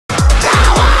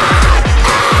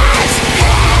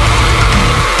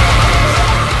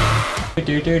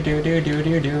Do do do do do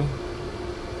do do.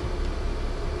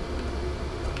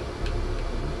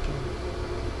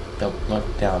 Don't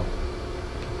look down.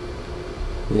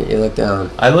 You look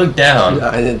down. I looked down.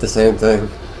 I did the same thing.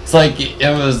 It's like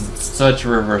it was such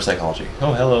reverse psychology.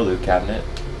 Oh, hello, Loot Cabinet.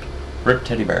 Rip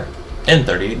teddy bear. And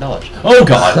 $38. Oh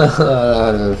god!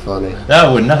 That would have been funny.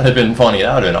 That would not have been funny.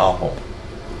 That would have been awful.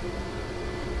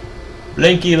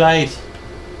 Blinky light.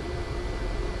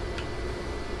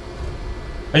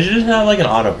 I should just have like an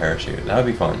auto parachute. That would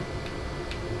be fun.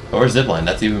 Or zipline.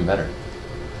 That's even better.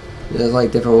 There's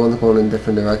like different ones going in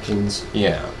different directions.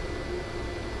 Yeah.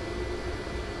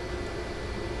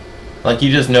 Like he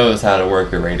just knows how to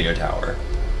work a radio tower.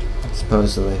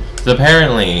 Supposedly. So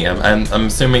apparently, I'm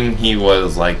assuming he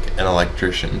was like an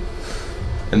electrician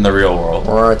in the real world.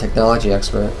 Or a technology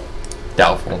expert.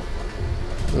 Doubtful.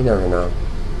 You never know.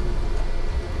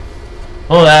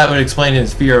 Well, that would explain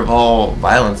his fear of all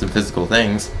violence and physical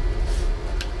things.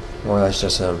 Or that's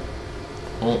just him.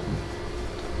 Well,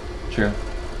 true.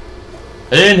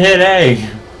 I didn't hit A!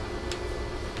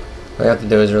 All you have to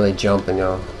do is really jump and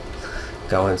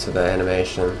go into the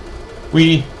animation.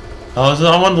 I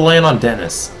wanted to land on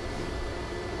Dennis.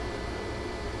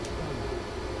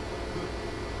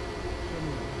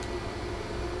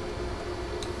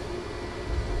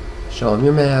 Show him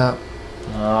your map.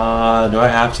 Do I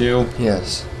have to?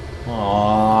 Yes.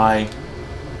 Why?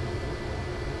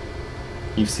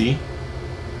 You see?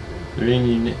 Everything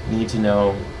you need to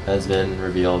know has been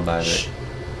revealed by the...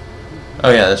 Oh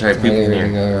yeah, that's right, people can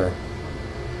hear.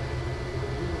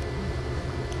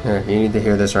 Here, you need to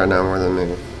hear this right now more than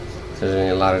me. There's gonna be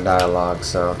a lot of dialogue,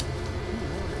 so...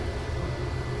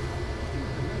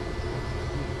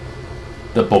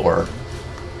 The boar.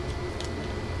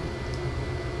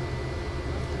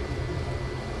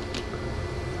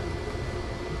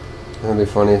 It would be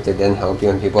funny if they didn't help you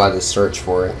and people had to search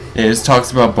for it. It just talks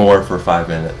about boar for 5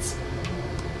 minutes.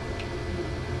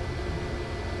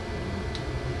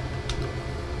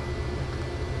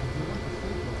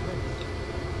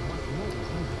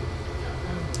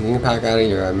 You can pack out of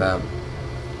your map.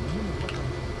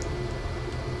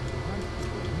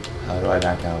 How do I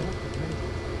back out?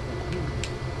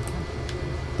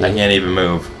 I can't even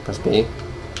move. Press B.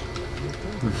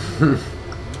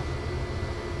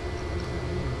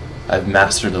 I've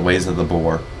mastered the ways of the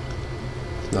boar.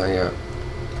 Not yet.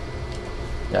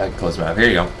 Yeah, I can close my map. Here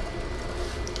you go.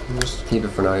 Just keep it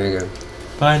for now, you're good.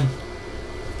 Fine.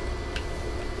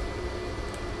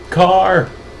 Car!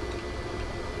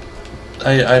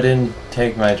 I didn't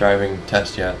take my driving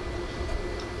test yet.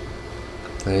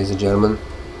 Ladies and gentlemen,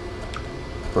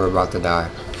 we're about to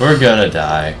die. We're gonna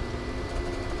die.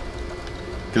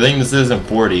 Good thing this isn't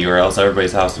 40 or else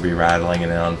everybody's house would be rattling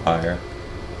and on fire.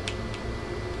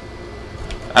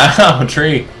 Ow,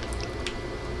 tree!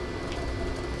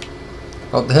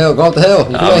 Go up the hill, go up the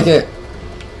hill! You can make it!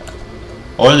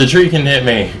 Or the tree can hit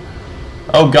me.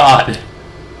 Oh god.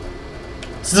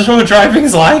 Is this what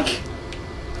driving's like?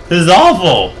 This is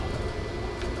awful!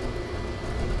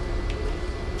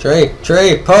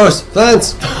 Tree, post,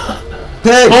 fence!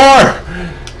 Pig! Boar!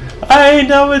 I ain't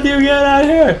done with you, get out of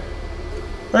here!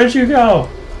 Where'd you go?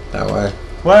 That way.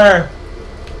 Where?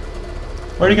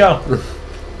 Where'd he go?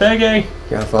 Piggy!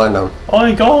 You gotta find them.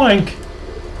 Oink oink!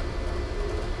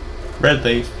 Red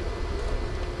thief.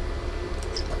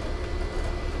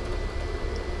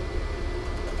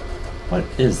 What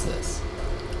is this?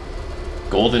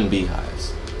 Golden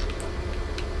beehives.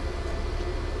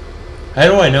 How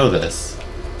do I know this?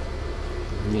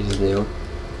 You just do.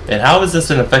 And how is this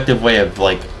an effective way of,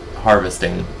 like,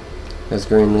 harvesting? Because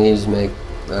green leaves make...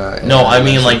 no, I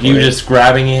mean, like, you just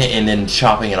grabbing it and then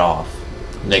chopping it off.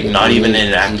 Like, not even in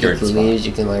an accurate spot. Leaves,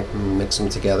 you can, like, mix them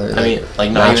together. I mean,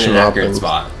 like, not even in an accurate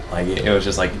spot. Like, it was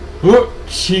just like, whoop,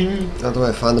 ching. Not the way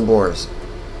I find the boars.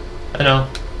 I know.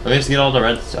 Let me just get all the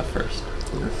red stuff first.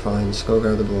 You're fine, just go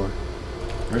grab the boar.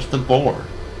 Where's the boar?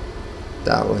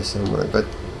 That way somewhere, but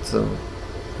so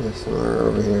yeah, somewhere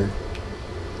over here.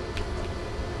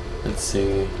 Let's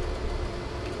see.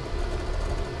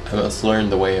 I must learn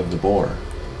the way of the boar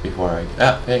before I...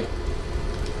 Ah, hey.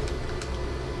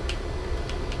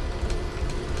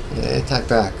 Yeah, attack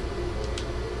back.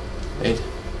 Wait.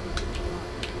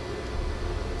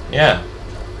 Yeah.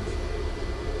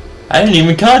 I didn't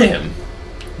even cut him!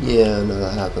 Yeah, I know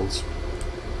that happens.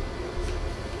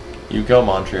 You go,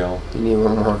 Montreal. You need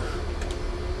one more.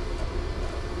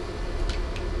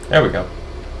 There we go.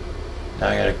 Now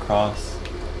I gotta cross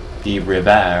the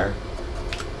river.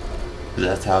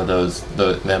 That's how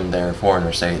them there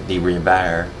foreigners say the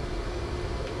river.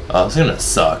 Oh, it's gonna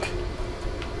suck.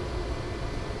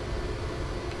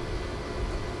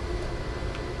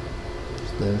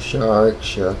 No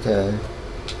sharks, okay.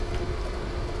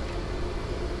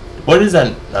 What is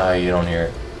that? You don't hear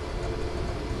it.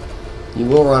 You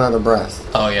will run out of breath.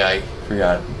 Oh yeah, I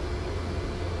forgot.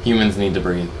 Humans need to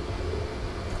breathe.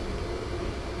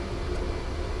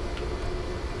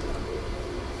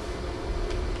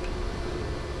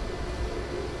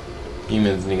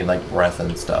 Humans need like breath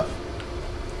and stuff.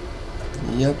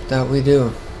 Yep, that we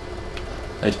do.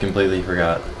 I completely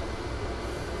forgot.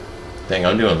 Dang,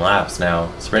 I'm doing laps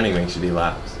now. Sprinting makes you do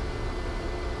laps.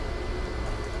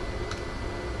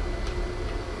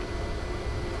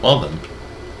 Well then.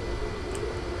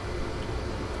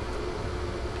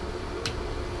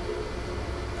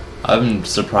 I'm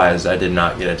surprised I did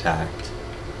not get attacked.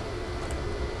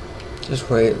 Just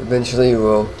wait, eventually you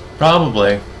will.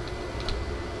 Probably.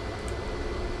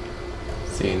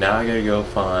 See, now I gotta go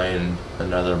find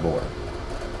another boar.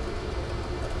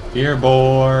 Here,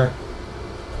 boar!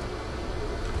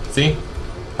 See?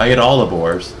 I get all the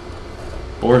boars.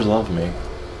 Boars love me.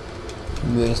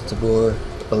 Missed the boar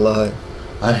a lot.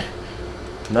 I'm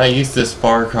not used to this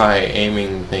Far Cry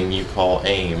aiming thing you call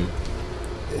aim.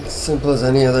 It's simple as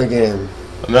any other game.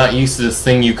 I'm not used to this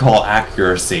thing you call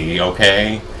accuracy,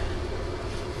 okay?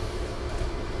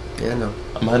 Yeah, no.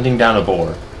 I'm hunting down a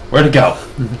boar. Where'd it go?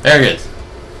 There it is.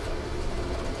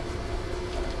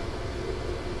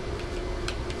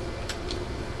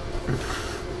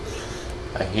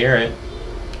 I hear it.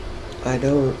 I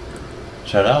don't.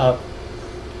 Shut up.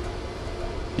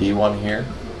 Do you want to hear?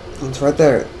 It's right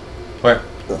there. Where?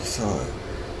 I saw it.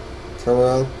 Turn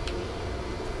around.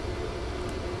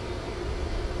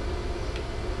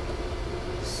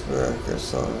 I swear I just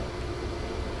saw it.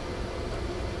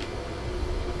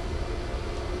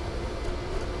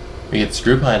 We get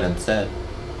screw pine instead.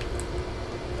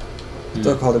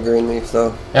 Still called a green leaf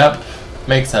though. Yep.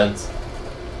 Makes sense.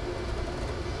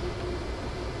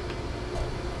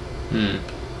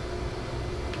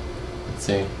 Let's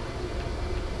see.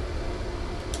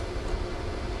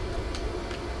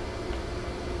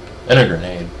 And a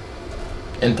grenade.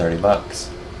 And $30.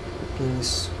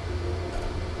 Please.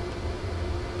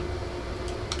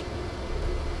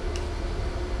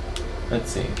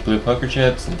 Let's see. Blue poker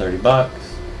chips and $30.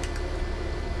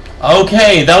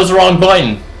 Okay, that was the wrong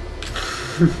button.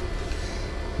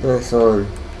 Nice one.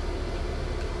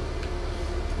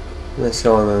 Nice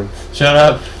going, man. Shut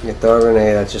up. You throw a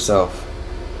grenade at yourself.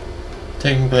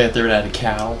 Technically, I threw it at a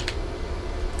cow.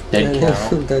 Dead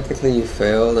cow. Technically, you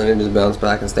failed and it just bounced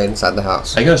back and stayed inside the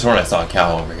house. I could have sworn I saw a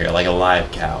cow over here, like a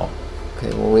live cow.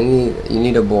 Okay, well, you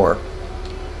need a boar.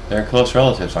 They're close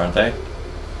relatives, aren't they?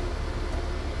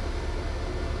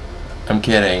 I'm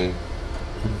kidding.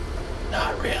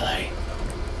 Not really.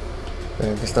 I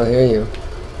can still hear you.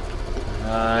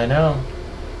 I know.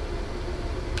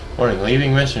 Warning,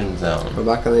 leaving mission zone. Go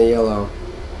back in the yellow.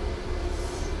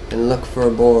 And look for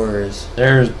boars.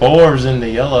 There's boars in the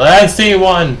yellow. I see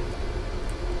one!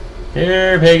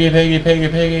 Here, piggy, piggy, piggy,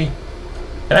 piggy.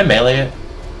 Can I melee it?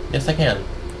 Yes, I can.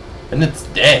 And it's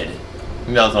dead.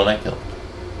 Maybe that was the one I killed.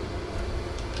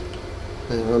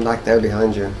 There's one back there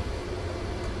behind you.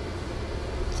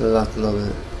 To the left a little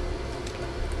bit.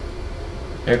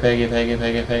 Here, piggy, piggy,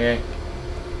 piggy, piggy.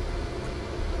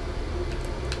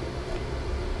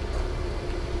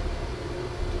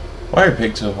 Why are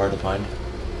pigs so hard to find?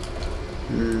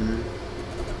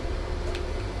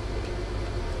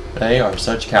 They are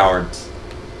such cowards.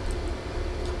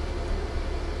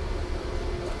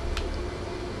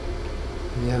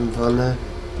 You having fun there?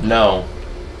 No.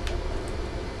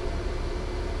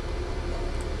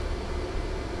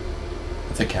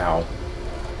 It's a cow.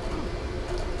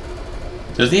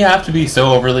 Does he have to be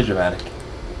so overly dramatic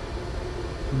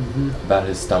about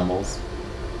his stumbles?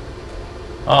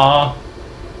 Aw.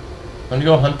 I'm gonna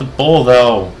go hunt the bull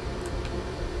though.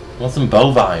 I want some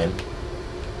bovine.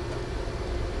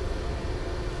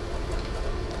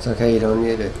 It's okay, you don't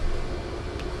need it.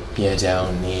 You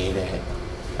don't need it.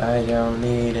 I don't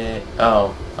need it.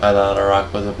 Oh, I thought a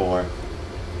rock was a boar.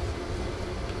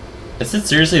 Is it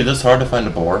seriously this hard to find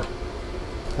a boar?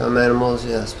 Some animals,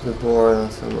 yes, but the boar,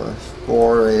 not so much.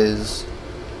 Boar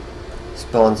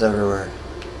spawns everywhere.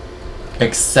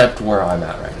 Except where I'm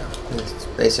at right now. It's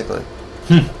basically.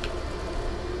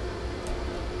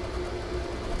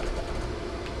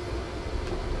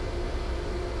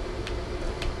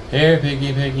 Here,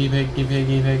 piggy, piggy, piggy,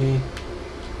 piggy, piggy.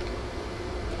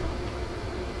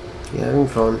 You having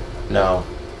fun? No.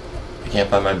 I can't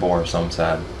find my boar, so I'm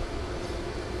sad.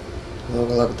 Well,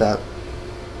 good luck with that.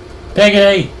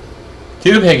 Piggy!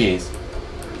 2 piggies!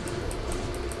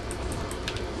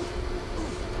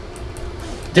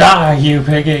 Die, you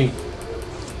piggy!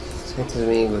 Get to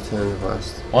me, Lieutenant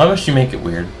West. Why must you make it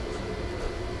weird?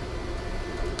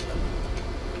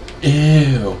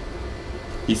 Ew.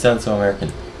 He sounds so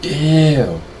American.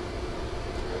 Ew.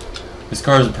 This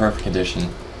car is in perfect condition.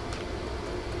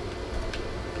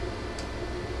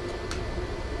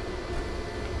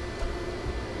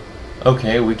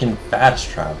 Okay, we can fast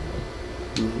travel.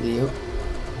 Yep.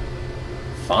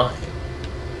 Fine.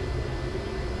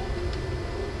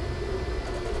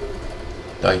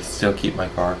 Do I still keep my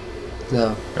car?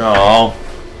 No. Oh.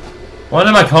 What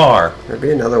in my car? There'd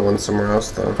be another one somewhere else,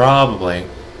 though. Probably.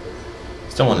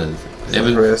 Still one of It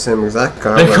was the same exact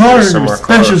car. the but car there's is some more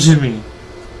special cars. to me.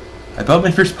 I bought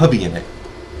my first puppy in it.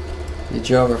 You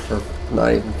drove it for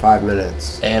not even 5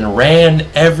 minutes. And ran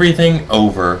everything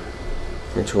over.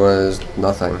 Which was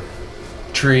nothing.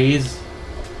 Trees.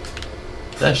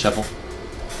 Is that a shovel?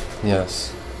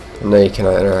 Yes. And now you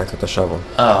cannot interact with the shovel.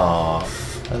 Oh,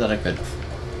 I thought I could.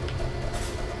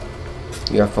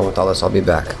 You have fun with all this. I'll be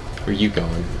back. Where are you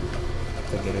going?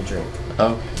 To get a drink.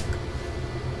 Okay.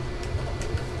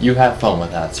 You have fun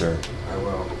with that, sir. I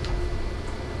will.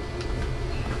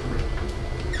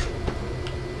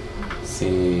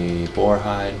 See, boar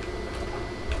hide.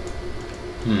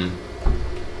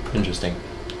 Interesting.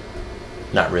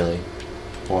 Not really.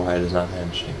 Boar hide is not that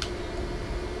interesting.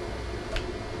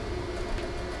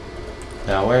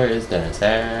 Now where is Dennis?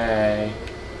 Hey.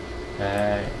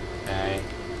 Hey. Hey.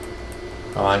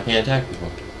 Oh, I can't attack people.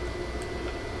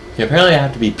 Okay, apparently I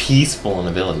have to be peaceful in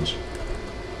a village.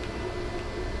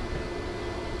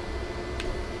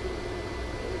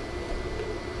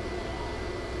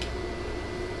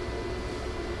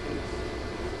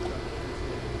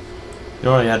 You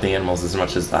don't really have the animals as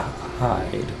much as the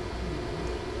hide.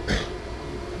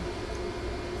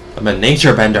 I'm a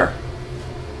nature bender.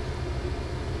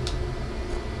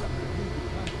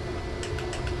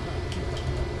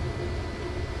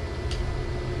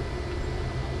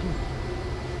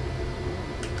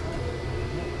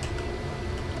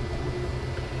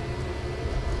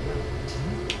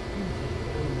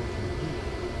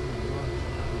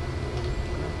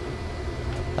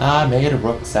 I made a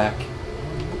rucksack.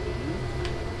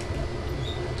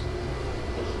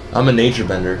 I'm a nature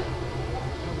bender.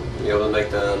 You able to make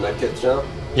the medkit jump?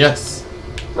 Yes.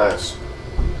 Nice.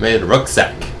 Made a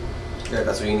rucksack. Yeah,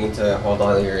 that's what you need to hold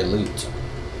on to your loot.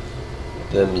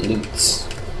 Them loots.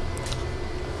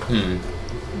 Hmm.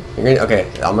 Okay,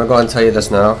 I'm gonna go ahead and tell you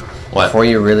this now. What? Before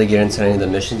you really get into any of the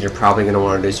missions, you're probably gonna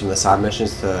want to do some of the side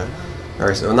missions to,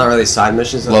 or well, not really side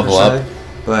missions. Level up.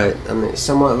 But I mean,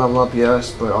 somewhat level up,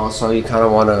 yes. But also, you kind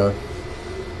of want to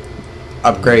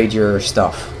upgrade your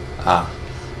stuff. Ah.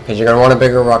 Because you're gonna want a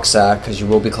bigger rucksack, because you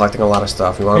will be collecting a lot of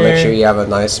stuff. You want to make sure you have a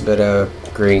nice bit of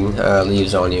green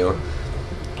leaves on you.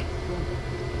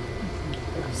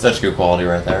 Such good quality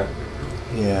right there.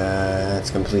 Yeah, it's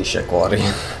complete shit quality.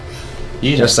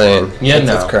 You Just saying. Yeah,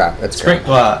 It's crap. It's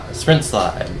crap. Sprint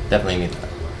slide. Definitely need that.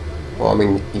 Well, I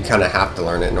mean, you kind of have to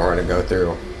learn it in order to go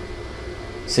through.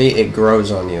 See, it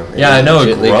grows on you. Yeah, I know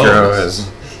it legitimately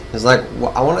grows. It's like,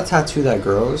 well, I want a tattoo that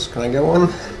grows. Can I get one?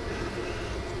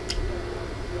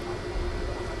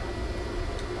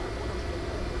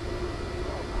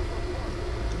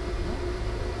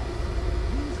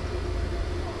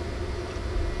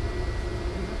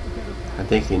 I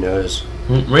think he knows.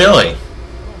 Really?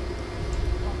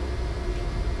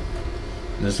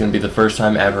 This is gonna be the first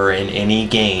time ever in any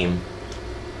game.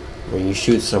 Where you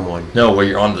shoot someone. No, where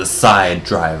you're on the side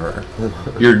driver.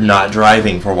 You're not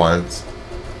driving for once.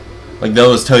 Like,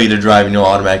 they'll just tell you to drive and you'll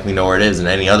automatically know where it is in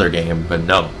any other game, but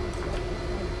no.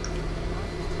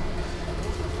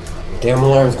 Damn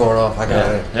alarm's going off. I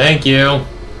got it. Thank you.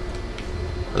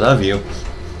 I love you.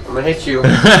 I'm gonna hit you.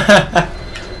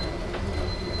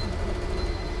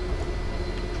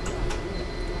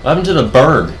 What happened to the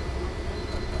bird?